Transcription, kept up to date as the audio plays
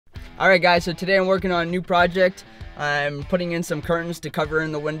Alright guys, so today I'm working on a new project. I'm putting in some curtains to cover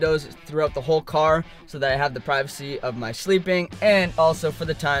in the windows throughout the whole car so that I have the privacy of my sleeping, and also for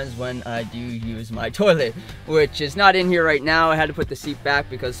the times when I do use my toilet, which is not in here right now. I had to put the seat back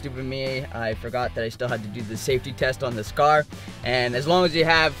because stupid me, I forgot that I still had to do the safety test on this car, and as long as you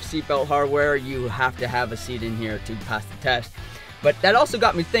have seatbelt hardware, you have to have a seat in here to pass the test. But that also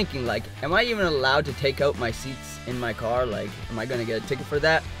got me thinking, like, am I even allowed to take out my seats in my car? Like, am I gonna get a ticket for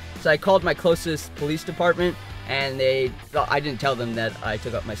that? So I called my closest police department, and I didn't tell them that I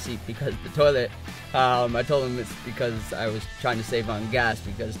took out my seat because the toilet. I told them it's because I was trying to save on gas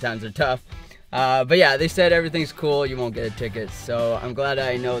because times are tough. But yeah, they said everything's cool, you won't get a ticket, so I'm glad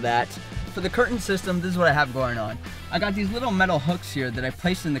I know that. For the curtain system, this is what I have going on. I got these little metal hooks here that I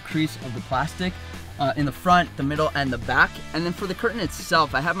placed in the crease of the plastic, in the front, the middle, and the back. And then for the curtain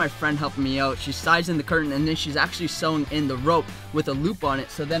itself, I have my friend helping me out. She's sizing the curtain, and then she's actually sewing in the rope with a loop on it,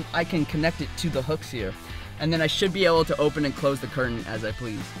 so then I can connect it to the hooks here. And then I should be able to open and close the curtain as I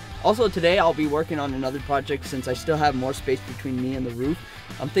please. Also today I'll be working on another project since I still have more space between me and the roof.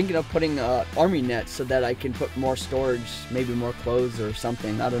 I'm thinking of putting army nets so that I can put more storage, maybe more clothes or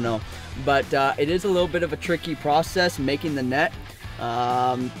something, I don't know. But it is a little bit of a tricky process making the net.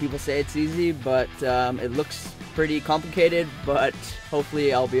 People say it's easy, but it looks pretty complicated, but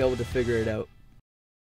hopefully I'll be able to figure it out.